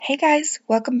Hey guys,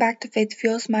 welcome back to Faith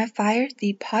Fuels My Fire,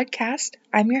 the podcast.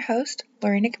 I'm your host,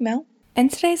 Lorena Camille. In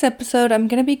today's episode, I'm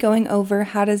going to be going over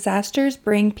how disasters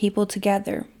bring people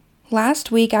together.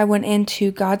 Last week, I went into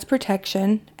God's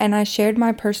protection, and I shared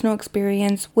my personal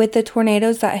experience with the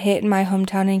tornadoes that hit in my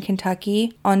hometown in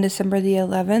Kentucky on December the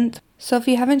 11th. So if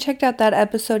you haven't checked out that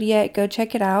episode yet, go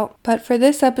check it out. But for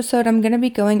this episode, I'm going to be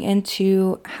going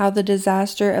into how the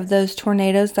disaster of those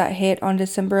tornadoes that hit on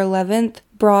December 11th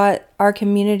brought our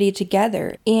community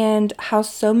together and how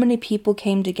so many people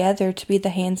came together to be the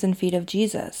hands and feet of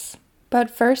Jesus. But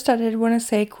first, I did want to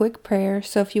say a quick prayer,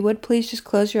 so if you would please just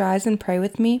close your eyes and pray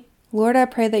with me. Lord, I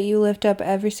pray that you lift up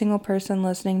every single person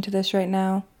listening to this right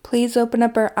now. Please open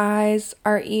up our eyes,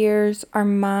 our ears, our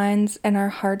minds, and our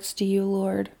hearts to you,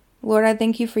 Lord. Lord, I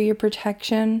thank you for your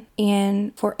protection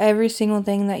and for every single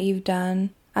thing that you've done.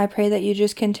 I pray that you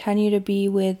just continue to be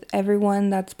with everyone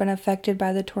that's been affected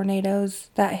by the tornadoes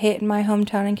that hit in my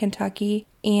hometown in Kentucky.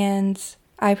 And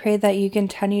I pray that you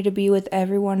continue to be with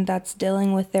everyone that's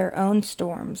dealing with their own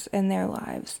storms in their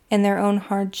lives and their own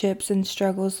hardships and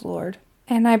struggles, Lord.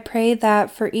 And I pray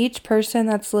that for each person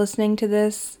that's listening to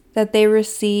this, that they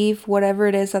receive whatever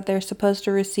it is that they're supposed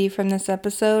to receive from this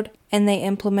episode, and they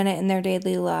implement it in their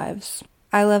daily lives.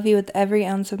 I love you with every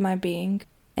ounce of my being.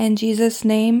 In Jesus'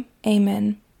 name,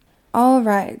 amen.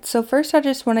 Alright, so first I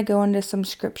just want to go into some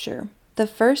scripture. The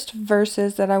first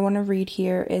verses that I want to read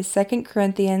here is 2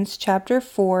 Corinthians chapter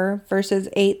 4, verses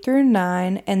 8 through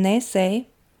 9, and they say,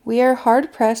 "We are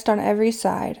hard pressed on every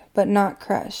side, but not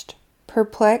crushed,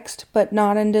 perplexed, but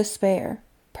not in despair,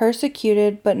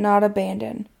 persecuted, but not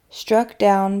abandoned, struck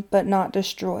down, but not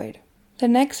destroyed." The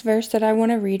next verse that I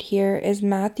want to read here is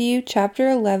Matthew chapter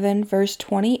 11, verse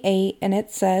 28, and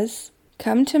it says,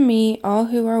 "Come to me, all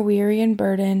who are weary and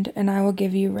burdened, and I will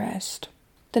give you rest."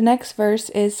 The next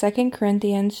verse is 2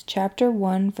 Corinthians chapter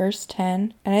 1, verse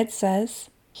 10, and it says,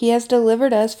 "He has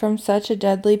delivered us from such a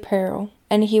deadly peril,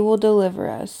 and he will deliver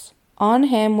us. On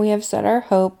him we have set our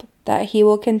hope that he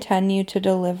will continue to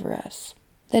deliver us."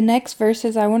 The next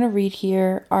verses I want to read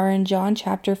here are in John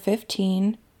chapter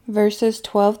 15, verses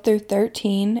 12 through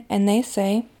 13, and they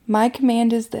say, "My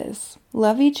command is this,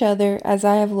 love each other as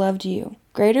I have loved you.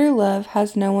 Greater love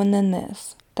has no one than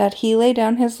this, that he lay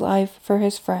down his life for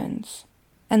his friends."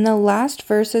 And the last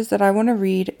verses that I want to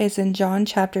read is in John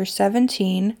chapter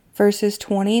 17, verses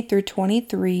 20 through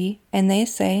 23, and they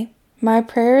say, "My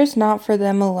prayer is not for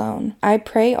them alone. I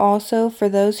pray also for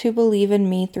those who believe in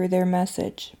me through their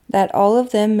message, that all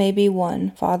of them may be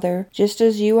one, Father, just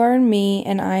as you are in me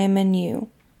and I am in you.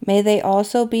 May they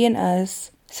also be in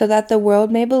us, so that the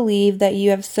world may believe that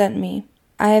you have sent me.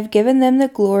 I have given them the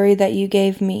glory that you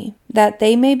gave me, that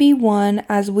they may be one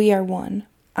as we are one,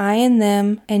 I in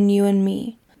them and you in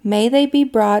me. May they be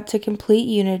brought to complete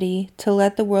unity, to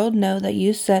let the world know that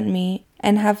you sent me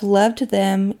and have loved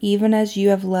them even as you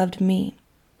have loved me."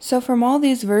 So from all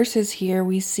these verses here,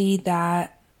 we see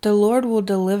that the Lord will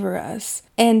deliver us,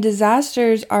 and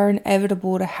disasters are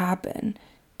inevitable to happen.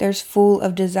 There's full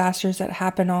of disasters that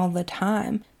happen all the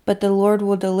time, but the Lord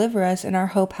will deliver us, and our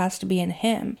hope has to be in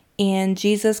Him. And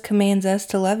Jesus commands us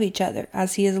to love each other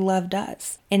as He has loved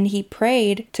us. And He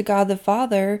prayed to God the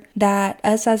Father that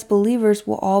us as believers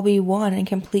will all be one in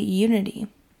complete unity.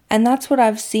 And that's what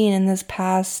I've seen in this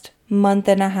past month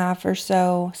and a half or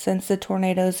so since the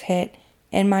tornadoes hit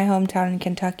in my hometown in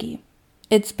Kentucky.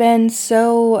 It's been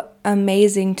so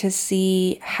amazing to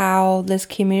see how this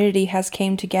community has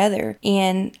came together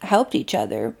and helped each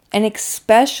other. And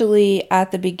especially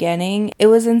at the beginning, it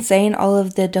was insane, all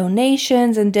of the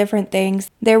donations and different things.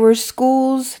 There were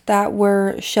schools that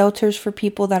were shelters for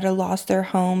people that had lost their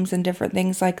homes and different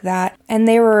things like that. And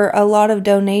there were a lot of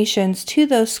donations to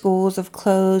those schools of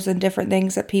clothes and different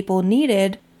things that people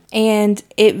needed. And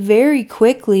it very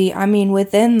quickly,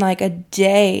 within like a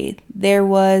day, there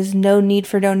was no need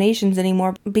for donations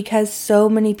anymore because so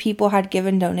many people had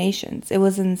given donations. It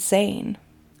was insane.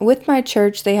 With my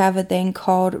church, they have a thing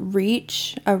called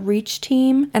Reach, a Reach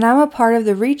team, and I'm a part of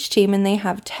the Reach team, and they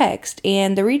have text,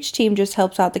 and the Reach team just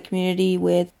helps out the community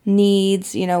with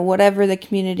needs, whatever the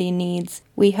community needs,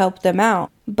 we help them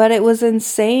out. But it was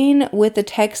insane with the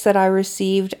text that I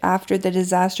received after the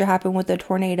disaster happened with the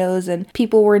tornadoes and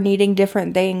people were needing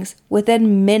different things.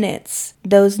 Within minutes,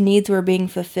 those needs were being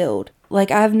fulfilled. Like,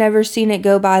 I've never seen it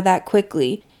go by that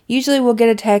quickly. Usually we'll get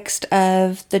a text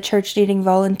of the church needing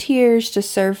volunteers to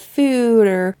serve food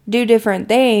or do different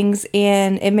things,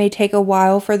 and it may take a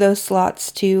while for those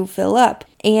slots to fill up.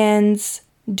 And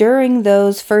during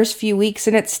those first few weeks,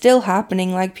 and it's still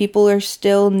happening. Like, people are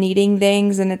still needing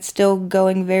things and it's still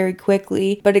going very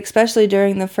quickly, but especially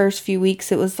during the first few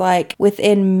weeks, it was like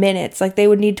within minutes. Like, they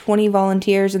would need 20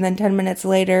 volunteers and then 10 minutes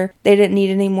later they didn't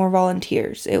need any more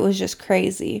volunteers. It was just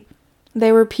crazy.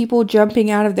 There were people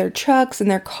jumping out of their trucks and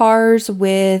their cars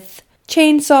with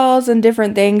chainsaws and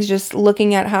different things, just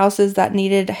looking at houses that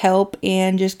needed help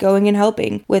and just going and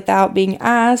helping without being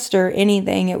asked or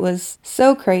anything. It was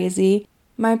so crazy.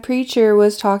 My preacher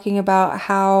was talking about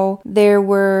how there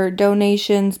were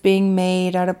donations being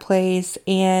made at a place,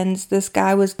 and this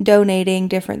guy was donating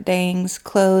different things,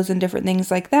 clothes and different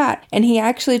things like that. And he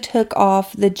actually took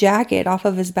off the jacket off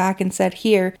of his back and said,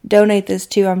 "Here, donate this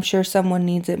too. I'm sure someone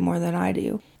needs it more than I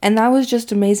do." And that was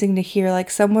just amazing to hear. Like,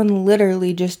 someone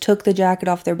literally just took the jacket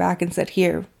off their back and said,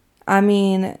 "Here." I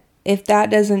mean, if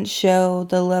that doesn't show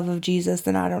the love of Jesus,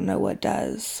 then I don't know what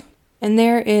does. And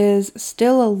there is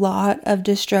still a lot of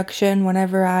destruction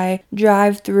whenever I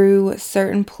drive through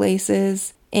certain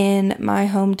places in my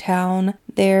hometown.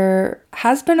 There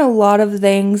has been a lot of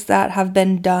things that have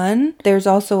been done. There's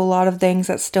also a lot of things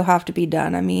that still have to be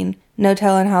done. I mean, no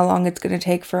telling how long it's going to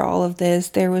take for all of this.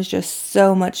 There was just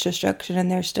so much destruction, and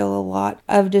there's still a lot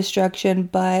of destruction.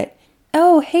 But,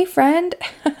 oh, hey friend.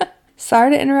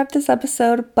 Sorry to interrupt this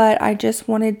episode, but I just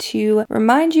wanted to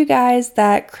remind you guys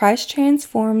that Christ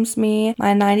Transforms Me,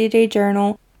 my 90-day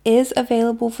journal, is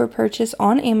available for purchase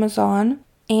on Amazon.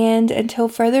 And until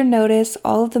further notice,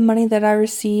 all of the money that I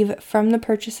receive from the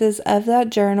purchases of that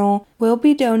journal will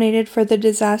be donated for the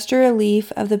disaster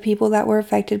relief of the people that were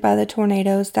affected by the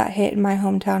tornadoes that hit in my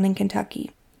hometown in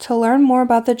Kentucky. To learn more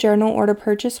about the journal or to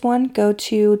purchase one, go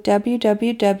to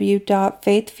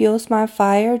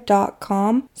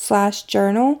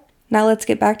www.faithfuelsmyfire.com/journal. Now let's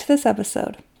get back to this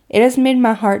episode. It has made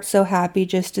my heart so happy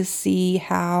just to see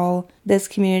how this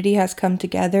community has come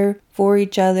together for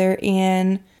each other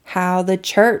and how the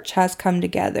church has come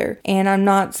together. And I'm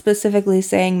not specifically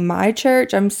saying my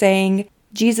church, I'm saying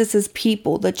Jesus's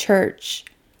people, the church.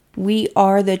 We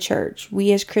are the church.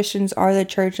 We as Christians are the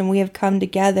church, and we have come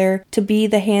together to be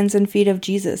the hands and feet of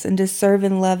Jesus and to serve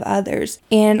and love others.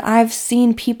 And I've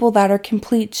seen people that are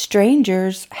complete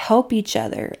strangers help each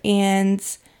other and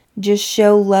just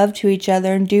show love to each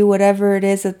other and do whatever it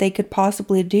is that they could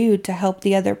possibly do to help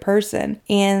the other person.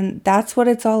 And that's what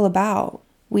it's all about.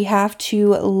 We have to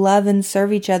love and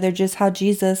serve each other just how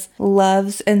Jesus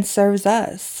loves and serves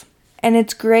us. And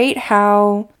it's great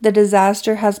how the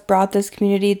disaster has brought this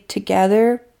community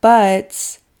together,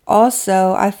 but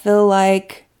also I feel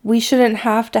like we shouldn't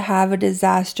have to have a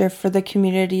disaster for the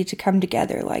community to come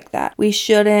together like that. We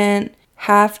shouldn't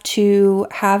have to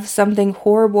have something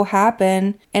horrible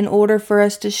happen in order for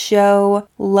us to show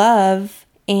love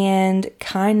and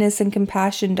kindness and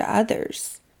compassion to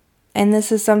others. And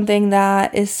this is something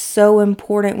that is so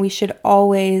important. We should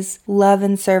always love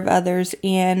and serve others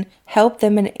and help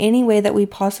them in any way that we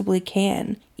possibly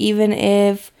can. Even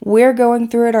if we're going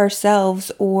through it ourselves,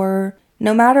 or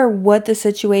no matter what the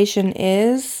situation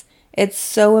is, it's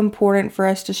so important for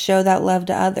us to show that love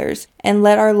to others and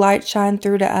let our light shine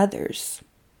through to others.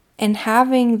 And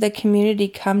having the community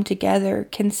come together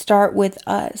can start with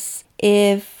us.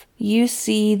 If you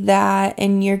see that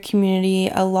in your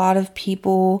community, a lot of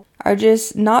people are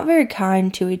just not very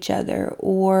kind to each other,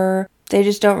 or they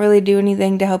just don't really do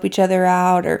anything to help each other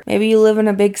out, or maybe you live in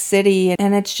a big city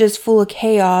and it's just full of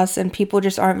chaos and people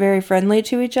just aren't very friendly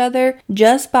to each other.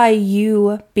 Just by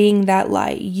you being that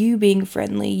light, you being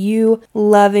friendly, you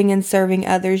loving and serving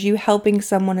others, you helping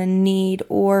someone in need,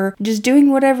 or just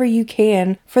doing whatever you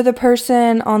can for the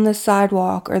person on the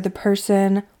sidewalk or the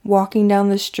person walking down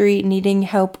the street needing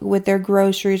help with their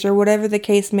groceries or whatever the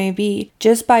case may be.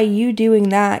 Just by you doing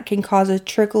that can cause a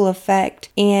trickle effect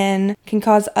and can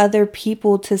cause other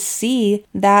people to see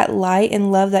that light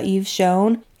and love that you've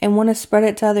shown and want to spread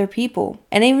it to other people.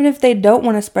 And even if they don't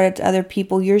want to spread it to other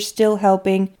people, you're still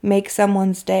helping make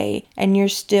someone's day, and you're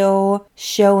still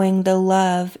showing the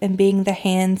love and being the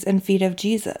hands and feet of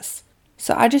Jesus.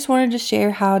 So I just wanted to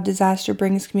share how disaster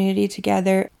brings community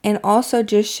together, and also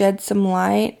just shed some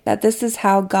light that this is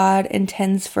how God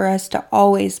intends for us to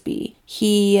always be.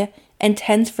 He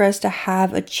intends for us to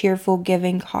have a cheerful,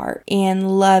 giving heart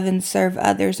and love and serve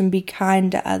others and be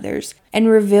kind to others and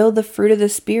reveal the fruit of the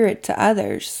Spirit to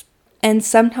others. And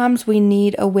sometimes we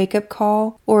need a wake-up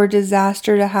call or a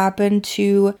disaster to happen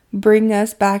to bring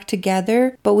us back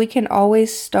together, but we can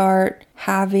always start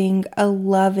having a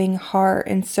loving heart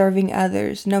and serving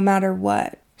others no matter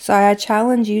what. So I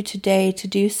challenge you today to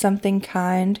do something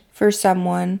kind for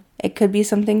someone. It could be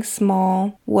something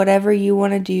small, whatever you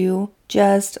want to do.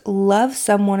 Just love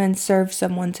someone and serve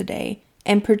someone today.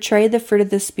 and portray the fruit of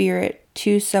the Spirit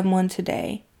to someone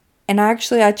today. And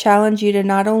actually, I challenge you to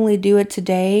not only do it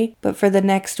today, but for the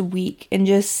next week and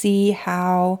just see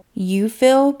how you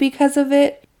feel because of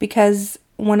it. Because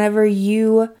whenever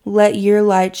you let your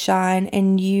light shine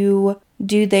and you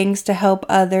do things to help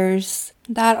others,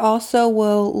 that also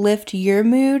will lift your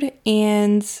mood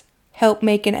and help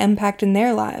make an impact in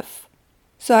their life.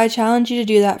 So I challenge you to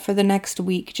do that for the next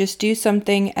week. Just do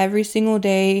something every single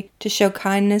day to show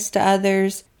kindness to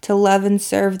others, to love and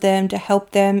serve them, to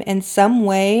help them in some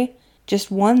way.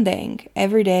 Just one thing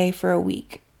every day for a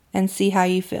week, and see how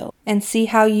you feel. And see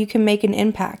how you can make an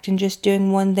impact in just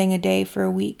doing one thing a day for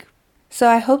a week. So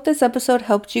I hope this episode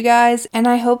helped you guys, and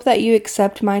I hope that you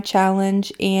accept my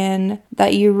challenge and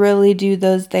that you really do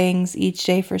those things each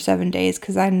day for 7 days,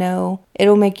 because I know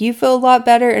it'll make you feel a lot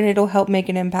better and it'll help make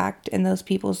an impact in those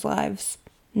people's lives.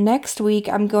 Next week,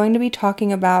 I'm going to be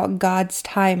talking about God's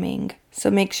timing.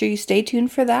 So make sure you stay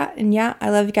tuned for that. And yeah, I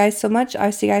love you guys so much.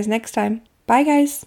 I'll see you guys next time. Bye, guys.